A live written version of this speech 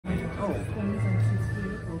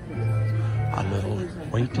A little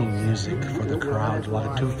waiting music for the crowd. A lot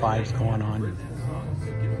of 2-5s going on.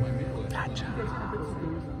 Gotcha.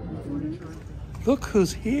 Look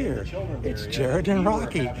who's here. It's Jared and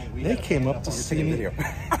Rocky. They came up to see me.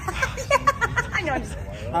 I know.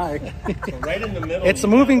 Hi. Right in the middle. It's the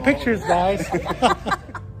moving pictures, guys.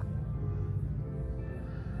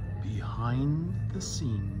 Behind the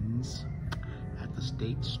scenes at the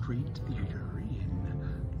State Street Theater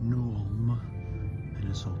in Ulm,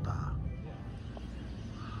 Minnesota.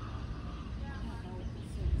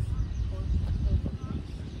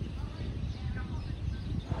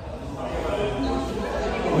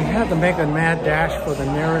 We had to make a mad dash for the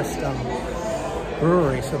nearest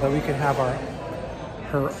brewery so that we could have our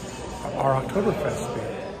Oktoberfest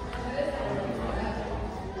beer.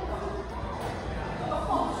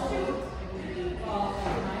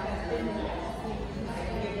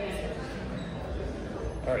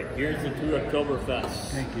 All right, here's the 2 Oktoberfest.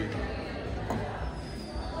 Thank you.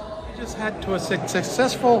 Just had to a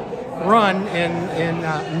successful run in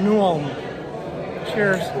Ulm.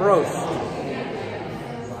 Cheers. Prost.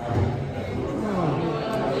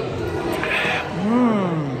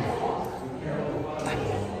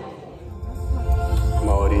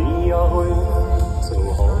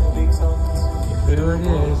 There it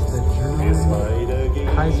is, the German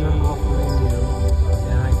Kaiserhof menu,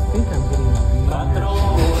 and I think I'm getting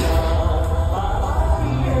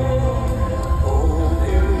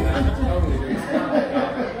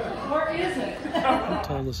Where is it? I'm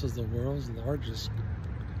told this is the world's largest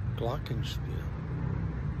glockenspiel.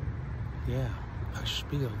 Yeah, a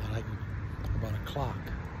spiel that I can, about a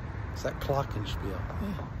clock. It's that glockenspiel.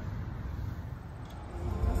 Yeah.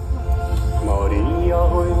 Maria,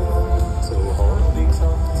 so hard, big